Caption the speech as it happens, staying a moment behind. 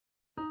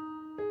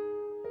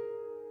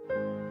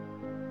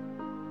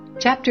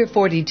Chapter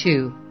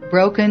 42,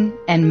 Broken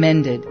and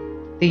Mended.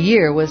 The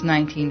year was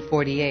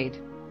 1948.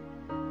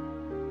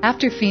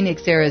 After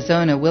Phoenix,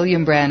 Arizona,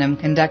 William Branham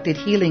conducted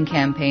healing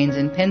campaigns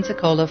in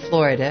Pensacola,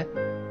 Florida,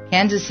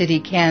 Kansas City,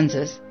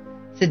 Kansas,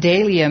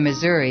 Sedalia,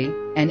 Missouri,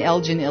 and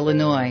Elgin,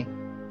 Illinois.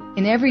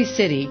 In every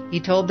city, he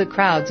told the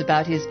crowds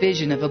about his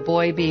vision of a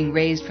boy being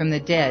raised from the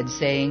dead,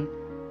 saying,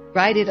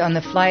 "Write it on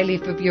the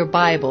flyleaf of your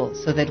Bible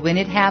so that when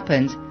it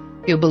happens,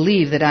 you'll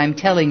believe that I'm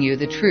telling you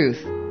the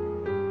truth."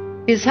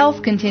 His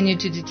health continued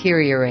to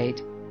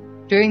deteriorate.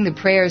 During the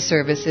prayer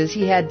services,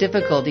 he had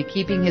difficulty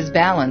keeping his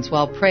balance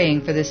while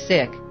praying for the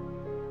sick.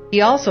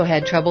 He also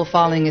had trouble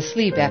falling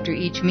asleep after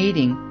each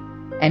meeting,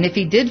 and if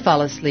he did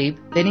fall asleep,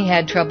 then he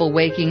had trouble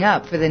waking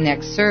up for the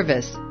next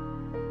service.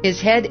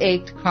 His head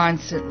ached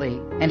constantly,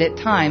 and at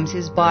times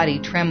his body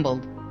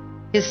trembled.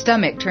 His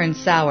stomach turned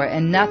sour,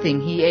 and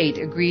nothing he ate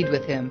agreed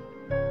with him.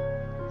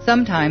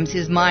 Sometimes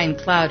his mind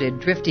clouded,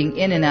 drifting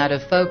in and out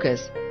of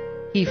focus.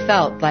 He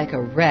felt like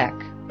a wreck.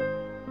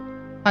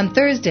 On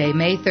Thursday,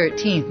 May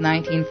 13,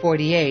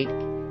 1948,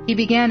 he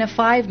began a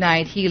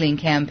 5-night healing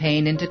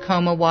campaign in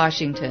Tacoma,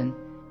 Washington.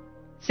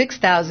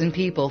 6,000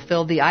 people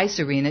filled the ice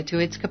arena to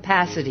its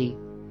capacity.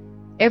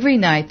 Every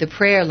night the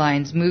prayer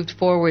lines moved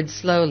forward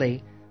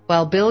slowly,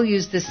 while Bill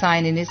used the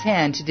sign in his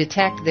hand to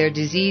detect their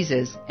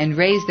diseases and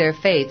raise their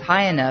faith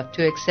high enough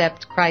to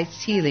accept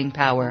Christ's healing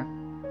power.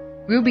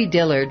 Ruby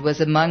Dillard was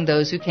among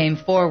those who came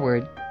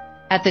forward.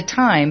 At the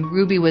time,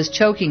 Ruby was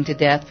choking to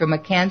death from a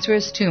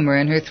cancerous tumor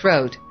in her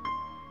throat.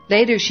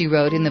 Later she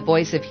wrote in the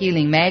Voice of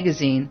Healing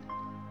magazine,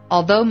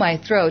 "Although my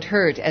throat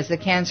hurt as the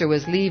cancer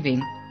was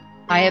leaving,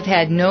 I have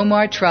had no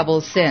more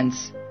trouble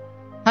since."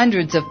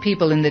 Hundreds of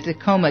people in the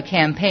Tacoma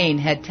campaign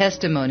had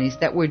testimonies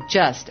that were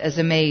just as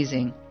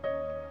amazing.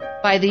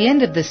 By the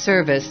end of the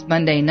service,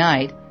 Monday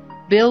night,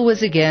 Bill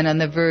was again on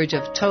the verge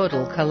of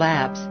total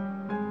collapse.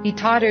 He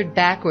tottered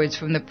backwards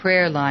from the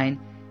prayer line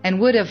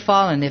and would have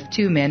fallen if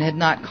 2 men had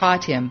not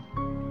caught him.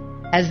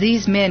 As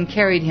these men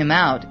carried him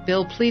out,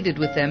 Bill pleaded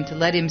with them to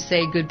let him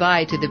say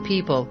goodbye to the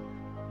people.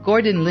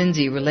 Gordon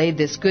Lindsay relayed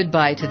this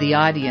goodbye to the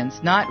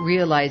audience, not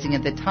realizing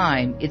at the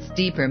time its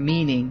deeper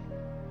meaning.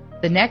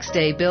 The next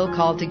day, Bill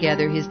called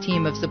together his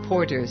team of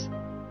supporters,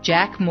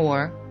 Jack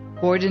Moore,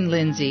 Gordon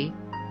Lindsay,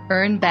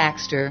 Ern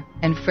Baxter,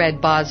 and Fred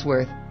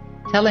Bosworth,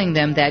 telling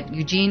them that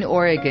Eugene,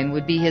 Oregon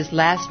would be his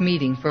last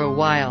meeting for a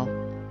while.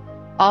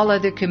 All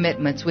other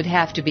commitments would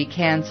have to be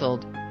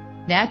canceled.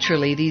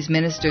 Naturally, these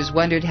ministers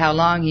wondered how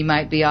long he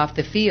might be off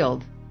the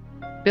field.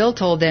 Bill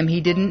told them he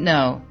didn't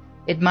know.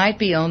 It might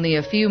be only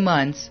a few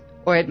months,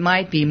 or it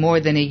might be more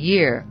than a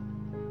year.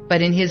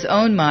 But in his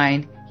own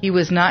mind, he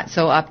was not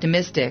so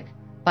optimistic.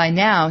 By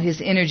now,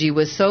 his energy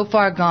was so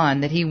far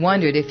gone that he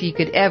wondered if he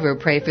could ever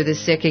pray for the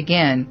sick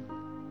again.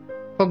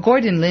 For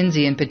Gordon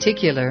Lindsay in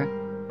particular,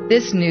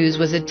 this news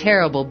was a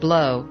terrible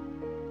blow.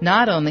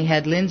 Not only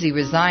had Lindsay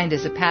resigned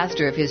as a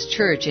pastor of his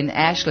church in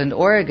Ashland,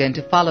 Oregon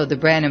to follow the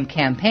Branham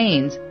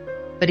campaigns,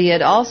 but he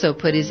had also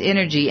put his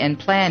energy and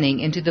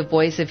planning into the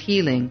Voice of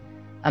Healing,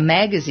 a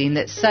magazine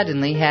that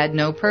suddenly had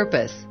no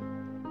purpose.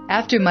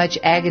 After much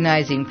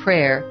agonizing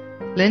prayer,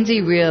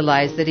 Lindsay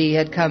realized that he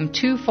had come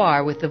too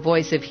far with the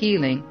Voice of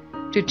Healing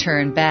to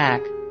turn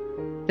back.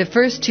 The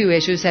first 2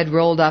 issues had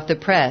rolled off the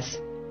press.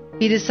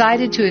 He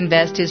decided to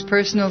invest his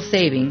personal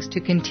savings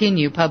to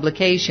continue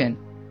publication.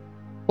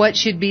 What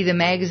should be the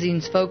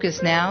magazine's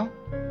focus now?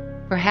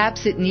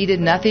 Perhaps it needed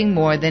nothing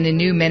more than a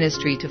new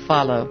ministry to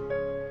follow.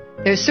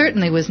 There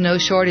certainly was no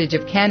shortage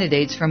of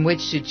candidates from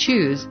which to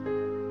choose.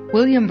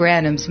 William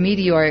Branham's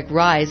meteoric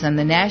rise on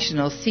the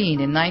national scene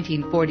in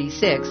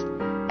 1946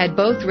 had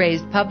both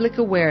raised public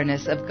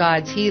awareness of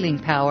God's healing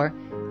power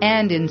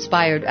and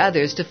inspired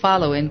others to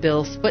follow in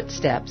Bill's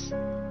footsteps.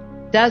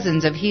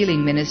 Dozens of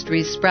healing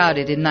ministries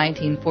sprouted in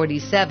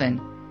 1947,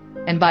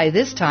 and by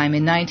this time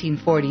in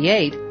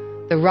 1948,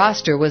 the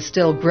roster was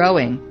still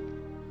growing.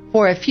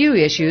 For a few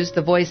issues,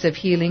 the Voice of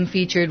Healing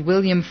featured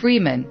William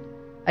Freeman,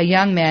 a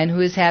young man who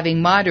is having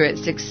moderate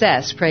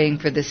success praying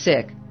for the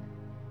sick.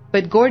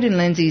 But Gordon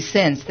Lindsay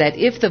sensed that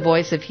if the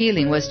Voice of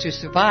Healing was to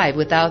survive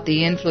without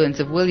the influence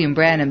of William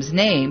Branham's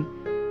name,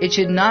 it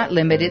should not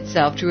limit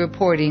itself to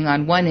reporting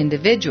on one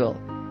individual,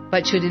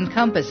 but should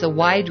encompass a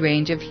wide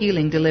range of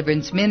healing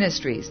deliverance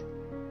ministries.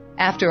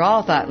 After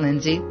all, thought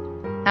Lindsay,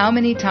 how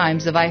many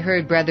times have I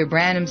heard Brother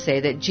Branham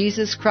say that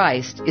Jesus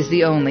Christ is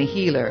the only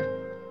healer?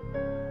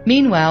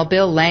 Meanwhile,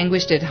 Bill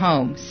languished at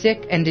home,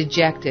 sick and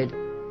dejected.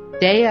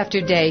 Day after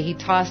day he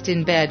tossed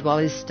in bed while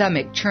his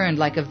stomach churned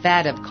like a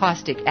vat of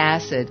caustic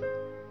acid.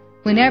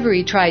 Whenever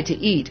he tried to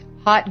eat,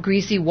 hot,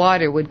 greasy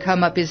water would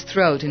come up his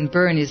throat and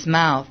burn his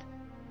mouth.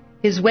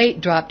 His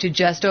weight dropped to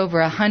just over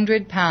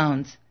 100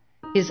 pounds.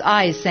 His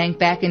eyes sank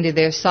back into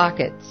their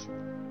sockets.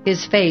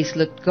 His face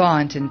looked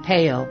gaunt and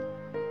pale.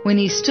 When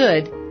he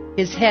stood,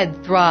 his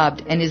head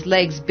throbbed and his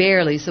legs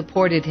barely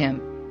supported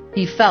him.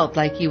 He felt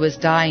like he was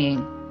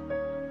dying.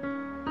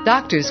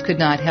 Doctors could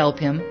not help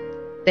him.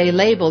 They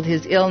labeled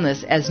his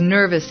illness as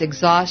nervous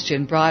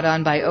exhaustion brought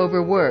on by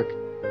overwork,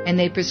 and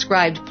they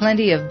prescribed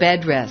plenty of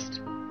bed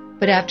rest.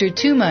 But after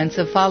 2 months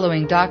of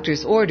following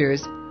doctor's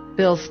orders,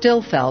 Bill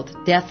still felt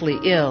deathly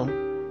ill.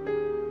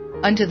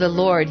 Unto the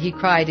Lord he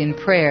cried in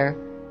prayer,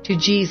 to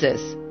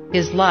Jesus,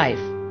 his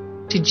life,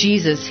 to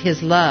Jesus,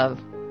 his love,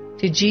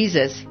 to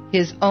Jesus,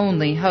 his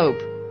only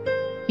hope.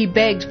 He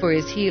begged for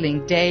his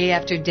healing day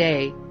after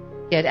day,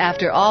 yet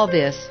after all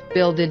this,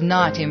 Bill did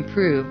not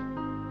improve.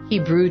 He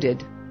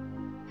brooded.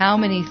 How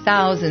many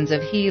thousands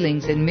of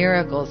healings and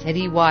miracles had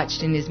he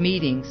watched in his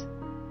meetings?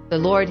 The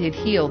Lord had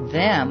healed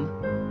them.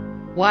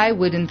 Why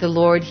wouldn't the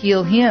Lord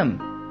heal him?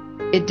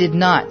 It did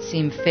not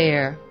seem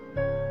fair.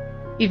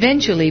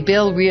 Eventually,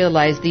 Bill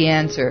realized the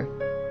answer.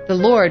 The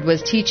Lord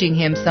was teaching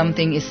him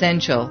something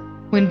essential.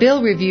 When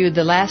Bill reviewed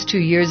the last 2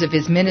 years of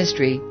his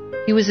ministry,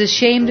 he was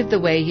ashamed of the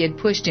way he had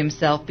pushed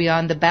himself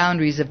beyond the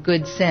boundaries of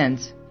good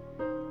sense.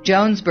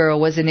 Jonesboro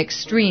was an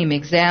extreme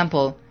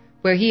example,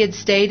 where he had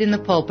stayed in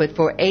the pulpit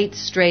for 8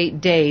 straight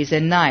days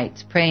and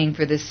nights praying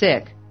for the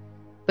sick.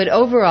 But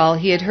overall,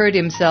 he had hurt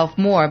himself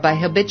more by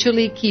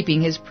habitually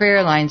keeping his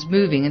prayer lines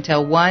moving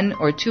until 1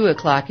 or 2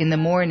 o'clock in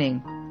the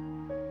morning.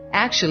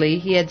 Actually,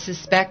 he had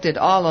suspected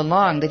all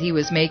along that he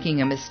was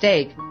making a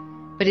mistake,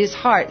 but his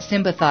heart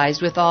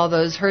sympathized with all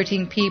those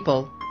hurting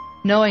people,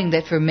 knowing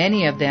that for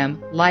many of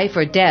them, life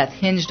or death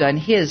hinged on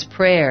his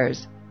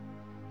prayers.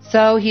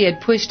 So he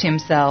had pushed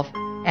himself,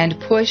 and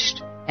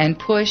pushed, and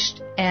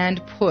pushed,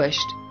 and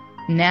pushed.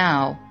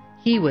 Now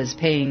he was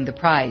paying the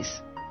price.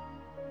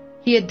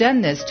 He had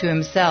done this to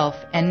himself,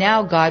 and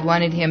now God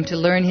wanted him to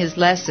learn his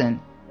lesson.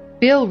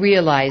 Bill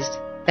realized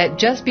that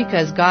just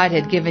because God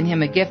had given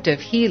him a gift of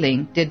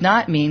healing did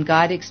not mean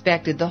God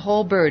expected the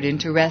whole burden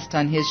to rest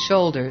on his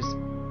shoulders.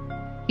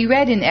 He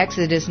read in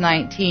Exodus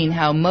 19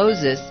 how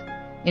Moses,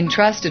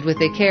 entrusted with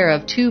the care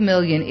of 2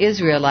 million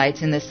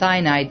Israelites in the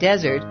Sinai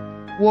desert,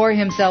 wore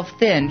himself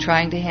thin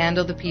trying to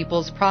handle the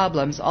people's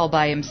problems all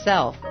by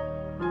himself.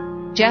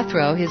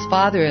 Jethro, his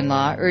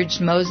father-in-law,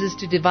 urged Moses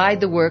to divide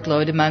the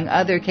workload among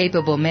other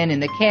capable men in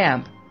the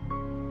camp.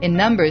 In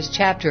Numbers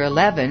chapter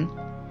 11,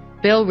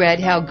 Bill read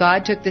how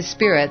God took the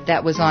spirit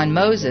that was on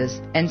Moses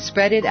and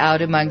spread it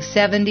out among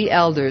 70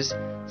 elders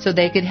so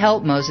they could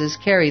help Moses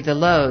carry the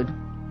load.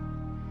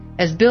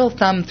 As Bill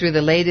thumbed through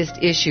the latest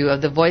issue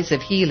of the Voice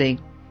of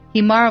Healing,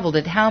 he marveled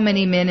at how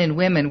many men and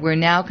women were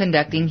now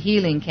conducting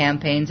healing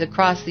campaigns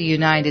across the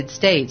United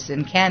States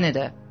and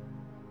Canada.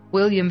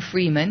 William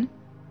Freeman,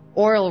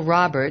 Oral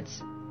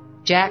Roberts,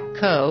 Jack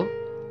Coe,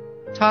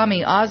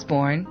 Tommy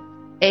Osborne,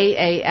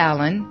 A.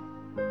 Allen,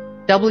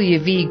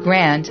 W.V.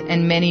 Grant,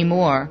 and many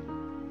more.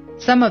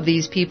 Some of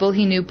these people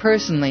he knew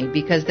personally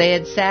because they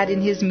had sat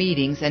in his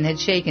meetings and had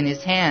shaken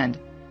his hand,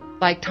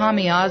 like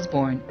Tommy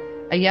Osborne,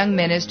 a young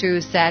minister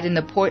who sat in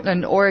the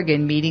Portland,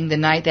 Oregon meeting the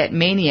night that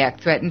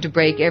maniac threatened to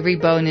break every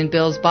bone in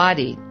Bill's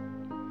body.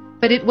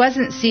 But it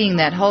wasn't seeing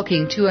that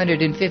hulking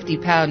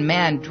 250-pound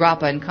man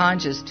drop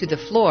unconscious to the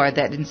floor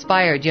that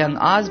inspired young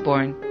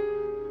Osborne.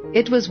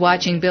 It was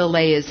watching Bill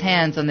lay his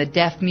hands on the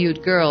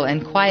deaf-mute girl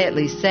and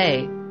quietly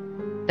say,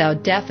 "Thou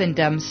deaf and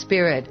dumb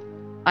spirit,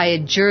 I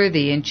adjure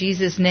thee in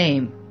Jesus'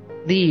 name,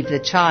 leave the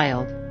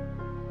child."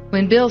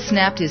 When Bill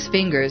snapped his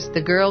fingers,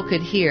 the girl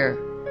could hear.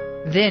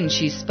 Then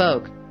she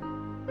spoke.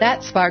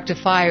 That sparked a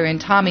fire in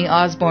Tommy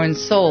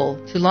Osborne's soul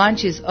to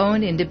launch his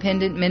own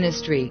independent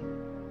ministry,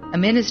 a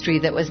ministry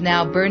that was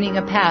now burning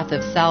a path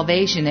of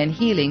salvation and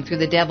healing through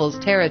the devil's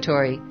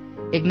territory,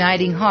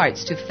 igniting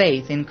hearts to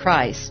faith in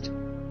Christ.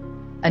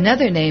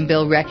 Another name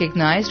Bill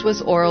recognized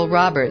was Oral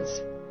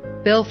Roberts.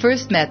 Bill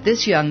first met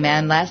this young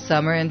man last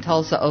summer in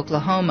Tulsa,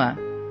 Oklahoma.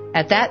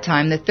 At that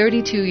time, the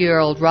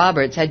 32-year-old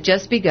Roberts had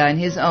just begun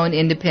his own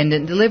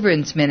independent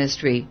deliverance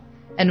ministry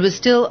and was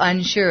still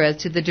unsure as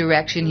to the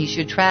direction he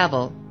should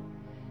travel.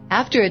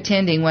 After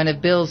attending one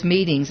of Bill's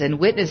meetings and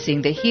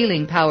witnessing the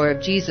healing power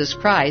of Jesus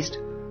Christ,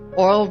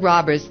 Oral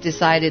Roberts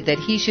decided that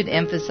he should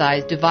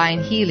emphasize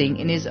divine healing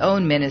in his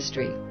own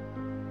ministry.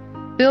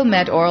 Bill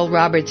met Oral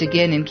Roberts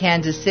again in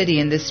Kansas City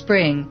in the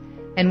spring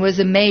and was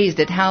amazed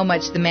at how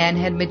much the man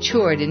had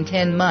matured in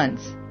 10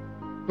 months.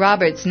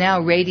 Roberts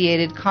now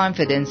radiated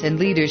confidence and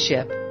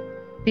leadership.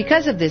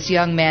 Because of this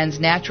young man's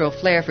natural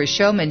flair for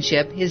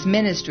showmanship, his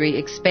ministry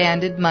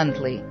expanded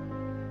monthly.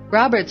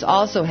 Roberts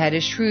also had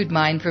a shrewd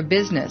mind for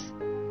business.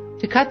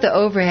 To cut the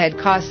overhead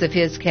costs of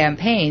his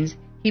campaigns,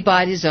 he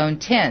bought his own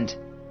tent.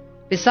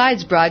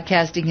 Besides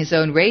broadcasting his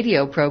own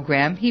radio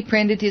program, he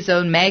printed his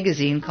own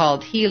magazine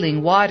called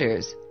Healing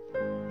Waters.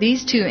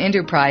 These two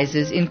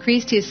enterprises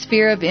increased his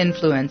sphere of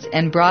influence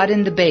and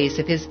broadened the base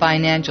of his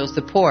financial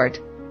support.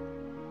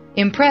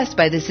 Impressed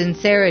by the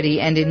sincerity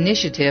and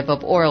initiative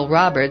of Oral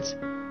Roberts,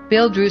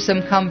 Bill drew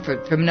some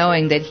comfort from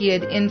knowing that he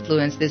had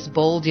influenced this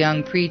bold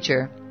young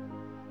preacher.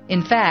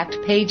 In fact,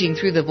 paging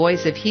through the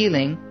Voice of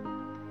Healing,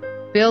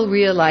 Bill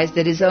realized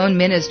that his own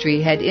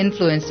ministry had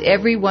influenced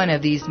every one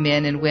of these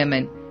men and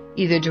women,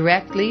 either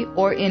directly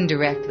or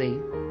indirectly.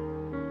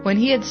 When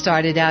he had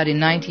started out in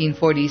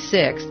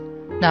 1946,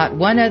 not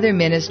one other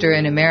minister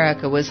in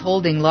America was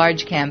holding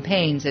large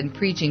campaigns and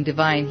preaching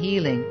divine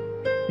healing.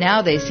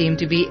 Now they seem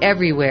to be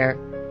everywhere.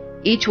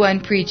 each one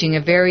preaching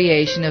a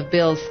variation of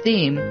Bill's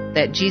theme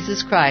that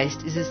Jesus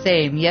Christ is the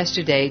same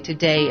yesterday,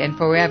 today, and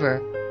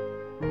forever.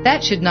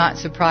 That should not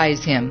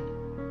surprise him.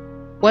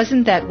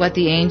 Wasn't that what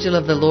the angel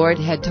of the Lord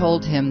had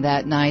told him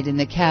that night in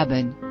the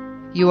cabin?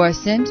 You are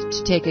sent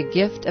to take a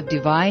gift of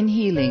divine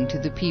healing to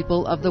the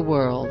people of the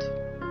world.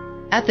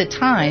 At the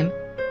time,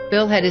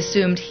 Bill had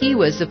assumed he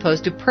was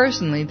supposed to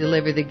personally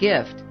deliver the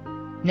gift.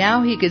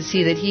 Now he could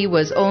see that he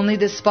was only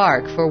the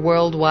spark for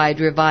worldwide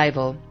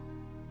revival.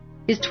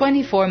 His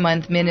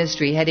 24-month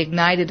ministry had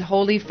ignited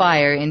holy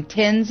fire in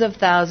tens of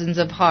thousands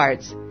of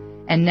hearts,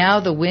 and now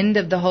the wind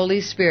of the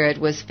Holy Spirit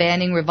was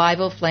fanning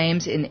revival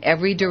flames in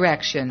every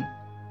direction.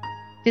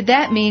 Did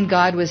that mean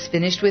God was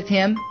finished with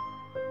him?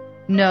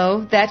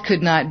 No, that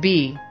could not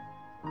be.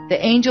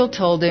 The angel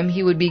told him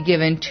he would be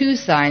given 2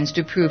 signs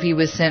to prove he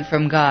was sent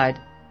from God.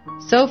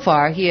 So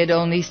far he had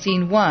only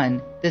seen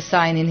one, the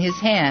sign in his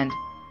hand.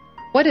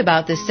 What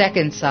about the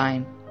second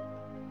sign?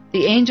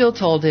 The angel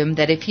told him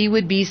that if he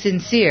would be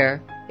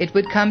sincere, it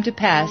would come to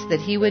pass that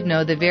he would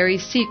know the very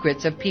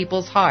secrets of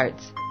people's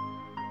hearts.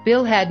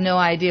 Bill had no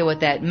idea what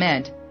that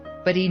meant,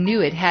 but he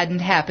knew it hadn't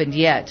happened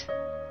yet.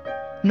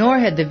 Nor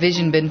had the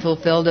vision been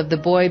fulfilled of the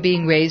boy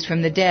being raised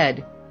from the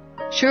dead.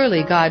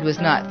 Surely God was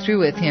not through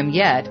with him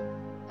yet,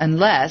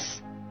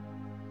 unless,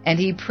 and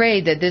he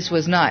prayed that this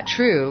was not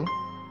true,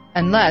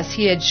 unless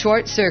he had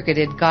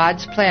short-circuited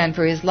God's plan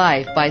for his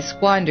life by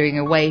squandering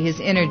away his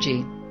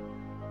energy.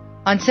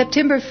 On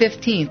September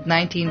 15,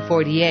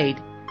 1948,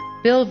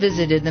 Bill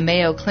visited the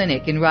Mayo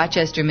Clinic in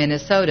Rochester,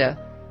 Minnesota,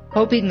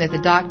 hoping that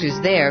the doctors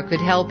there could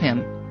help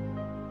him.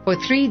 For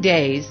 3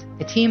 days,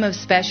 a team of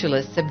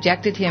specialists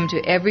subjected him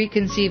to every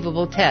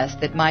conceivable test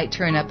that might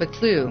turn up a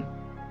clue.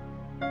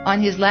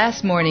 On his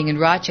last morning in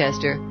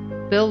Rochester,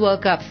 Bill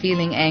woke up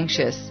feeling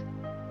anxious.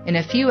 In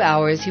a few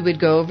hours, he would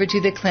go over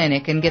to the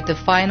clinic and get the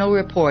final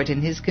report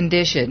in his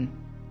condition.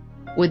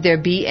 Would there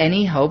be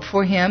any hope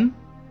for him?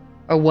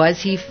 Or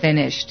was he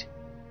finished?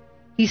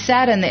 He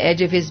sat on the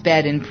edge of his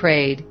bed and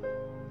prayed.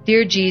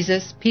 Dear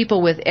Jesus,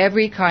 people with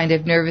every kind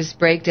of nervous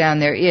breakdown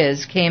there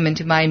is came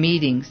into my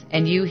meetings,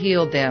 and you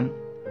healed them.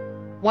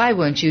 Why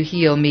won't you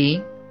heal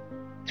me?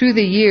 Through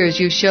the years,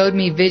 you've showed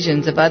me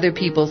visions of other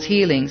people's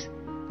healings,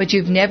 but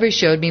you've never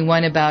showed me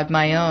one about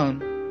my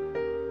own.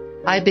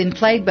 I've been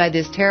plagued by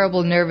this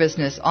terrible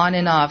nervousness on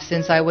and off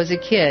since I was a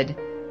kid.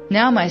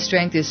 Now my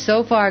strength is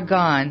so far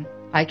gone,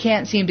 I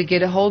can't seem to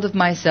get a hold of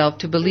myself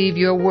to believe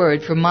your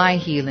word for my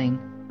healing.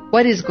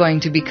 What is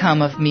going to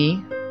become of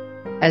me?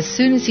 As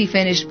soon as he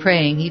finished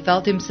praying, he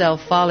felt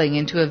himself falling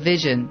into a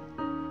vision.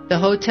 The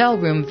hotel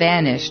room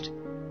vanished.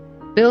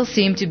 Bill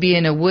seemed to be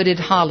in a wooded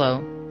hollow.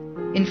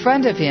 In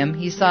front of him,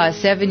 he saw a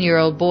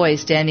 7-year-old boy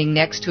standing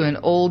next to an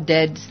old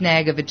dead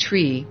snag of a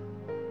tree.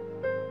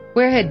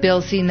 Where had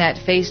Bill seen that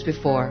face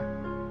before?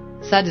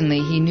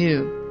 Suddenly he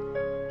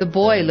knew. The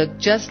boy looked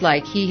just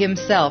like he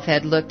himself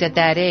had looked at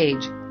that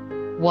age.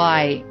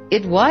 Why,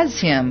 it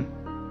was him!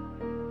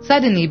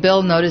 Suddenly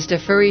Bill noticed a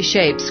furry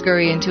shape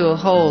scurry into a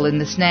hole in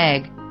the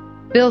snag.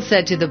 Bill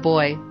said to the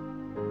boy,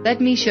 "Let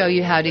me show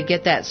you how to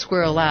get that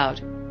squirrel out."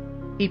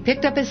 He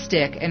picked up a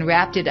stick and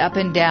rapped it up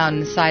and down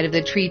the side of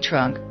the tree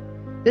trunk.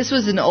 This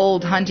was an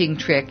old hunting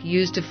trick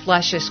used to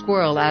flush a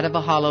squirrel out of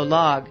a hollow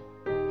log.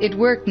 It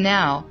worked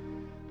now,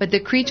 but the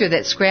creature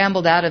that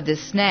scrambled out of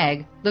this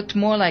snag looked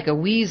more like a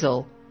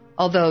weasel,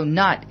 although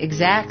not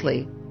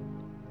exactly.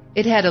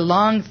 It had a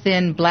long,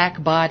 thin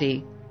black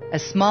body, a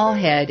small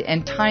head,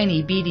 and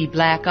tiny, beady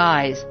black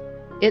eyes.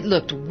 It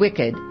looked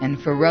wicked and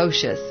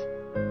ferocious.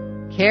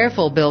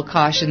 "Careful," Bill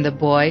cautioned the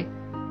boy.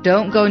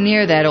 "Don't go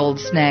near that old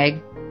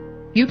snag.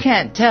 You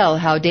can't tell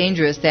how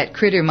dangerous that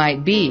critter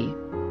might be."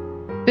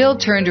 Bill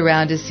turned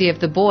around to see if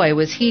the boy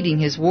was heeding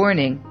his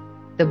warning.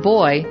 The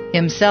boy,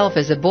 himself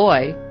as a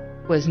boy,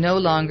 was no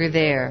longer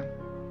there.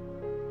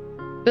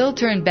 Bill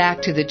turned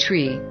back to the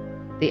tree.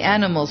 The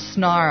animal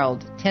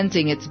snarled,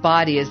 tensing its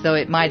body as though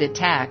it might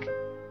attack.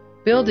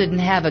 Bill didn't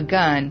have a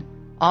gun.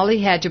 All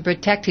he had to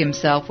protect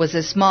himself was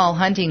a small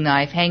hunting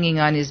knife hanging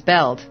on his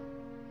belt.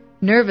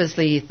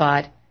 Nervously, he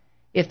thought,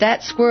 if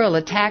that squirrel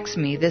attacks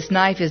me, this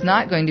knife is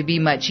not going to be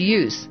much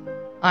use.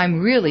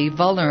 I'm really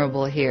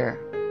vulnerable here.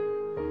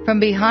 From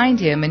behind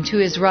him and to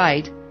his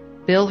right,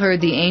 Bill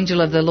heard the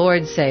angel of the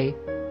Lord say,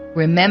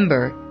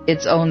 "Remember,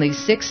 it's only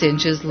 6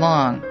 inches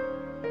long."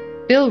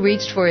 Bill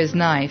reached for his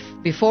knife.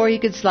 Before he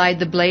could slide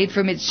the blade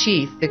from its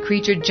sheath, the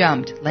creature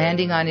jumped,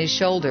 landing on his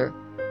shoulder.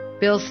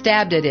 Bill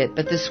stabbed at it,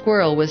 but the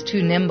squirrel was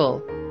too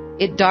nimble.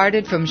 It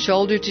darted from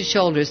shoulder to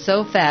shoulder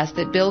so fast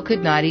that Bill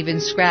could not even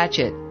scratch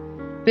it.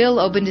 Bill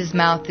opened his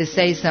mouth to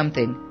say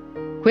something.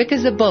 Quick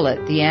as a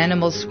bullet, the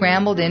animal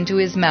scrambled into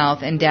his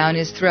mouth and down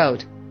his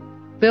throat.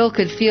 Bill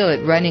could feel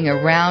it running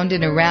around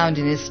and around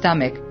in his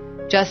stomach,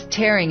 just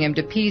tearing him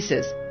to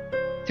pieces.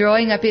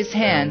 Throwing up his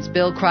hands,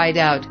 Bill cried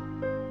out,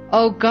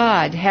 "Oh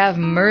God, have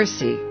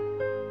mercy!"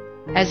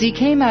 As he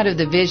came out of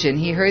the vision,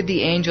 he heard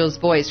the angel's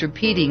voice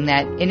repeating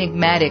that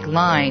enigmatic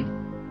line,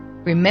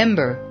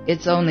 "Remember,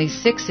 it's only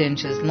 6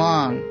 inches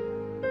long."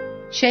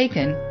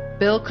 Shaken,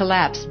 Bill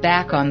collapsed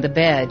back on the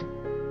bed.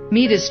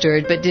 Mita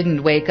stirred but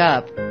didn't wake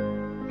up.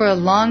 For a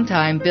long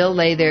time Bill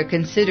lay there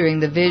considering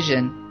the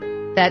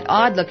vision. That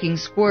odd-looking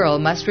squirrel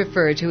must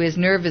refer to his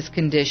nervous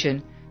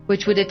condition,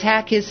 which would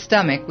attack his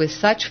stomach with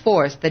such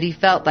force that he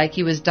felt like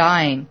he was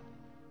dying.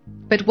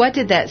 But what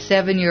did that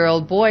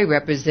 7-year-old boy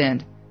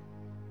represent?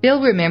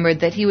 Bill remembered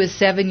that he was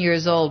 7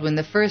 years old when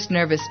the first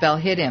nervous spell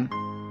hit him.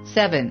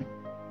 7.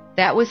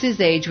 That was his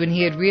age when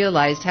he had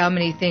realized how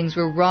many things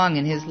were wrong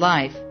in his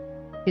life.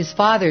 His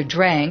father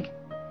drank,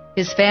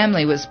 his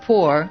family was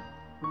poor,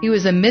 he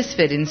was a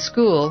misfit in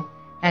school,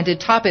 and to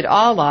top it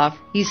all off,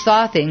 he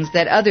saw things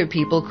that other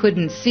people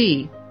couldn't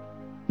see.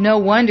 No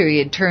wonder he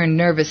had turned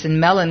nervous and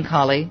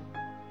melancholy.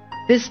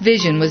 This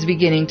vision was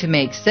beginning to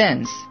make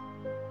sense.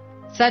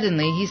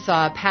 Suddenly he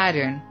saw a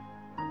pattern.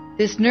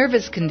 This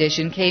nervous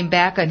condition came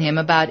back on him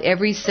about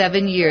every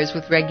 7 years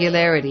with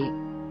regularity.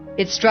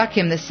 It struck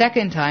him the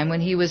second time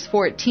when he was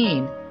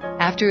 14,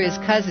 after his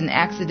cousin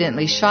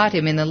accidentally shot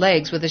him in the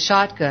legs with a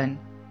shotgun.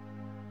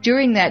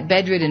 During that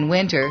bedridden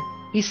winter,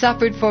 he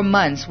suffered for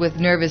months with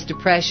nervous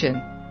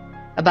depression.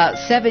 About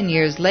 7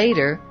 years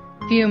later,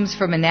 fumes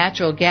from a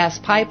natural gas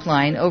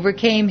pipeline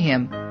overcame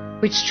him,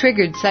 which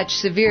triggered such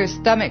severe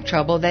stomach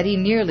trouble that he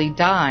nearly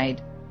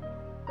died.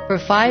 For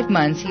 5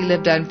 months he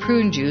lived on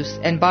prune juice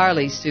and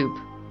barley soup.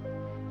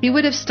 He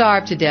would have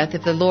starved to death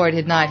if the Lord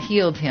had not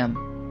healed him.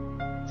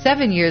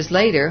 7 years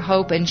later,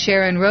 Hope and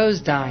Sharon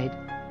Rose died.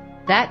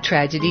 That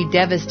tragedy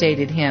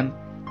devastated him,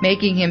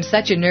 making him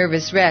such a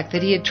nervous wreck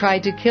that he had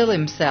tried to kill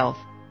himself.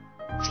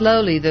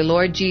 Slowly the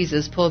Lord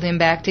Jesus pulled him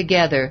back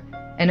together,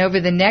 and over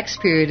the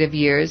next period of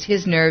years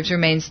his nerves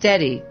remained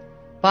steady,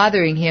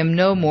 bothering him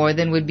no more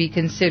than would be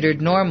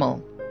considered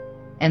normal.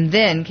 And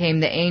then came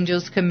the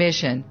angel's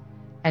commission,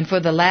 and for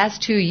the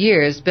last 2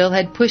 years Bill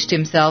had pushed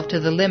himself to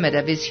the limit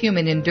of his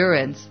human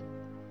endurance.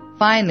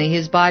 Finally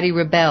his body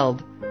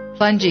rebelled,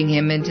 plunging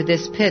him into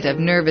this pit of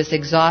nervous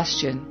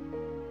exhaustion.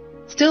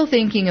 Still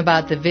thinking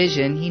about the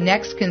vision, he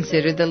next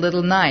considered the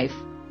little knife.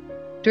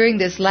 During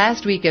this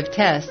last week of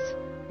tests,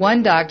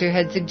 one doctor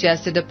had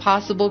suggested a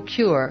possible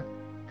cure,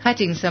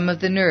 cutting some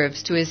of the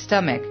nerves to his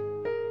stomach.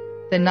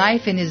 The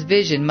knife in his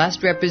vision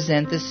must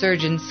represent the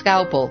surgeon's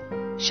scalpel,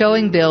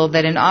 showing Bill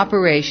that an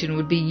operation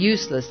would be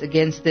useless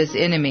against this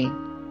enemy.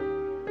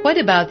 What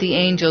about the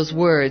angel's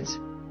words?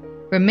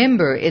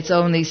 Remember, it's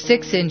only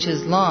 6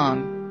 inches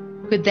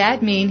long. Could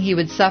that mean he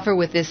would suffer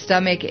with this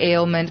stomach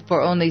ailment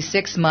for only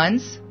 6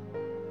 months?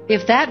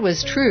 If that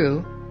was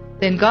true,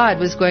 then God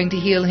was going to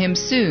heal him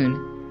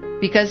soon,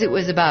 because it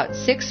was about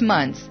 6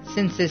 months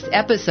since this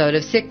episode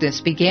of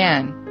sickness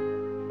began.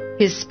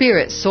 His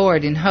spirit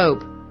soared in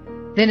hope.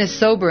 Then a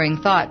sobering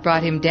thought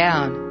brought him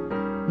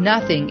down.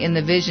 Nothing in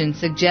the vision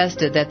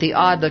suggested that the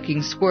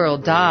odd-looking squirrel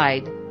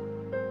died.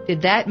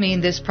 Did that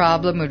mean this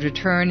problem would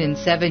return in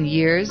 7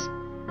 years?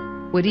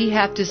 Would he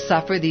have to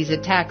suffer these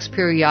attacks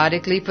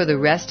periodically for the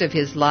rest of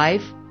his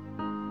life?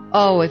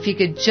 Oh, if he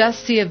could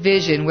just see a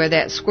vision where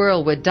that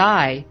squirrel would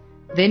die,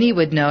 then he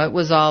would know it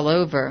was all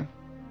over.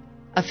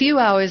 A few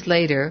hours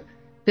later,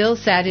 Bill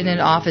sat in an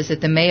office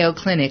at the Mayo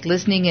Clinic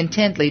listening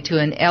intently to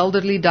an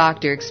elderly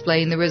doctor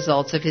explain the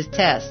results of his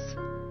tests.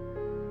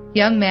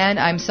 "Young man,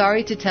 I'm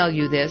sorry to tell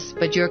you this,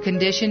 but your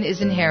condition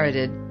is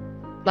inherited.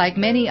 Like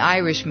many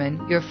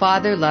Irishmen, your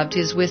father loved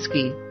his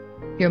whiskey.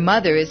 Your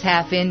mother is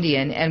half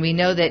Indian, and we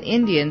know that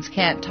Indians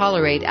can't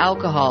tolerate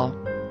alcohol.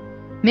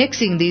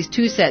 Mixing these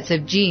 2 sets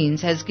of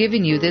genes has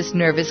given you this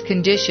nervous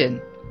condition.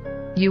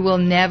 You will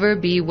never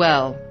be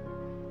well.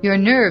 Your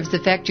nerves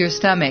affect your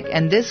stomach,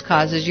 and this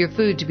causes your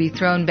food to be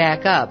thrown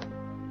back up.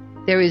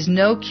 There is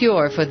no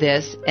cure for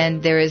this,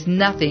 and there is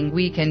nothing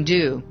we can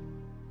do.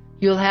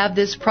 You'll have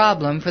this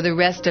problem for the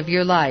rest of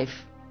your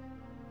life."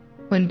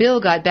 When Bill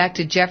got back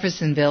to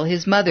Jeffersonville,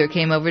 his mother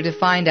came over to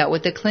find out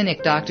what the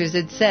clinic doctors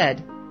had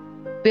said.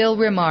 Bill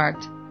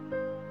remarked,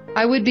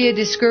 "I would be a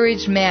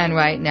discouraged man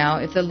right now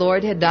if the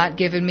Lord had not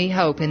given me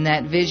hope in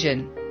that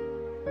vision."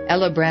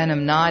 Ella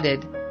Branham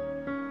nodded.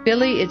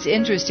 "Billy, it's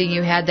interesting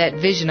you had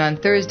that vision on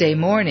Thursday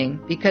morning,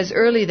 because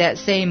early that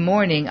same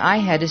morning I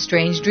had a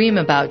strange dream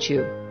about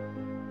you."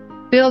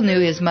 Bill knew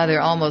his mother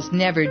almost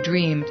never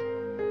dreamed,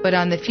 but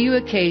on the few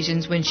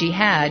occasions when she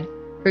had,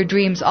 her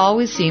dreams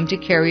always seemed to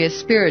carry a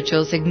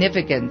spiritual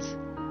significance,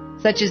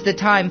 such as the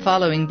time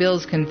following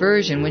Bill's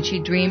conversion when she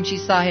dreamed she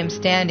saw him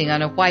standing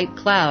on a white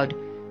cloud,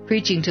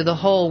 preaching to the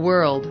whole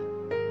world.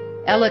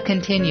 Ella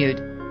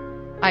continued,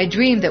 "I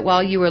dreamed that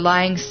while you were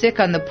lying sick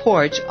on the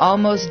porch,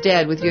 almost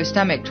dead with your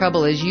stomach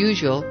trouble as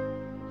usual,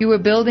 you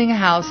were building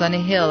a house on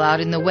a hill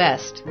out in the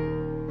west.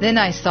 Then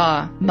I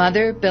saw—"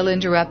 "Mother," Bill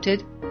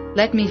interrupted,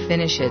 "let me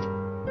finish it.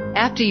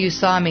 After you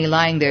saw me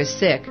lying there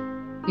sick,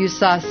 you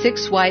saw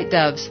 6 white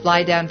doves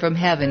fly down from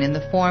heaven in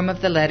the form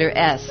of the letter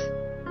S.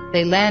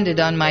 They landed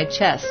on my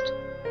chest.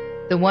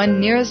 The one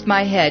nearest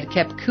my head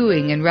kept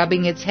cooing and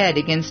rubbing its head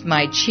against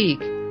my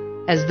cheek,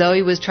 as though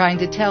he was trying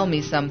to tell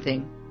me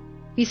something.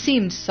 He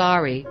seemed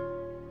sorry.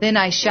 Then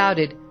I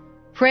shouted,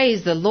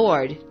 'Praise the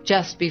Lord,'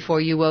 just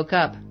before you woke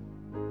up."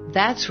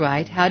 "That's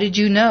right. How did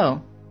you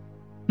know?"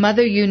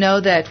 "Mother, you know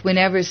that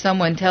whenever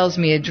someone tells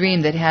me a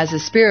dream that has a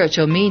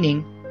spiritual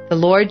meaning, The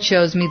Lord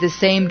shows me the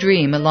same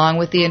dream along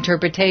with the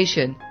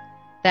interpretation.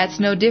 That's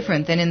no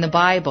different than in the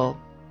Bible.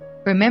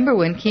 Remember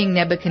when King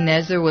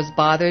Nebuchadnezzar was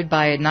bothered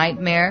by a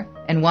nightmare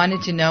and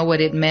wanted to know what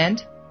it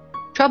meant?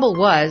 Trouble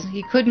was,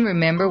 he couldn't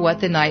remember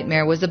what the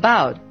nightmare was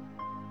about.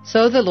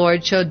 So the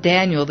Lord showed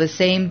Daniel the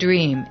same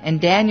dream, and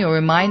Daniel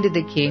reminded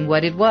the king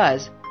what it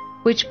was,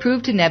 which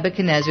proved to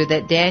Nebuchadnezzar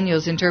that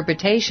Daniel's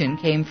interpretation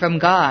came from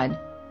God.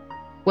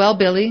 Well,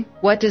 Billy,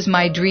 what does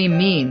my dream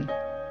mean?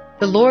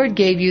 The Lord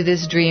gave you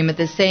this dream at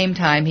the same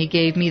time He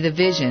gave me the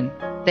vision.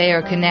 They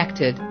are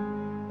connected.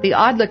 The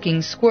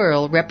odd-looking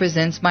squirrel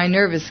represents my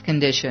nervous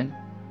condition,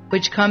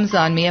 which comes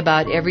on me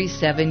about every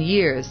 7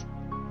 years.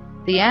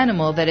 The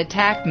animal that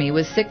attacked me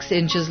was 6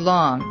 inches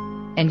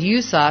long, and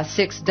you saw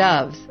 6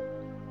 doves.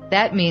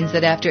 That means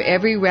that after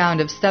every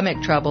round of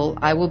stomach trouble,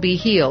 I will be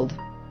healed,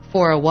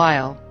 for a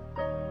while.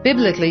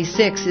 Biblically,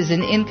 6 is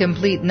an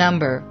incomplete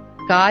number.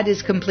 God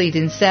is complete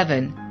in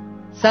 7.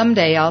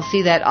 Someday I'll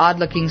see that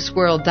odd-looking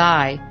squirrel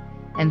die,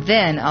 and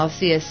then I'll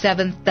see a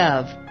 7th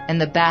dove, and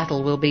the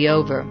battle will be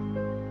over.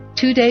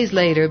 2 days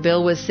later,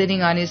 Bill was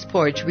sitting on his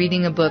porch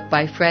reading a book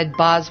by Fred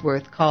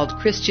Bosworth called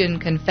Christian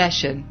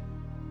Confession.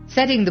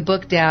 Setting the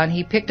book down,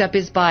 he picked up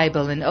his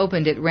Bible and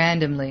opened it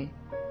randomly.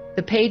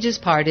 The pages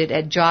parted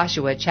at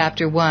Joshua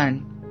chapter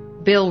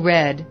 1. Bill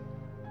read,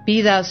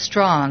 "Be thou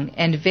strong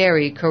and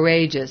very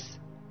courageous.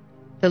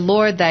 The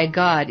Lord thy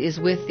God is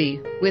with thee,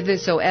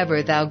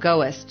 whithersoever thou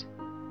goest."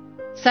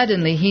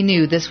 Suddenly he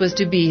knew this was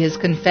to be his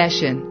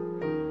confession.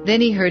 Then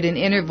he heard an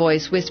inner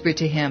voice whisper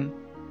to him,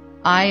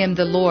 "I am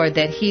the Lord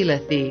that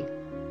healeth thee."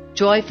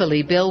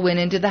 Joyfully, Bill went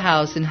into the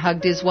house and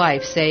hugged his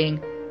wife, saying,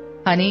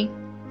 "Honey,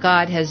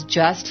 God has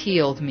just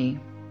healed me."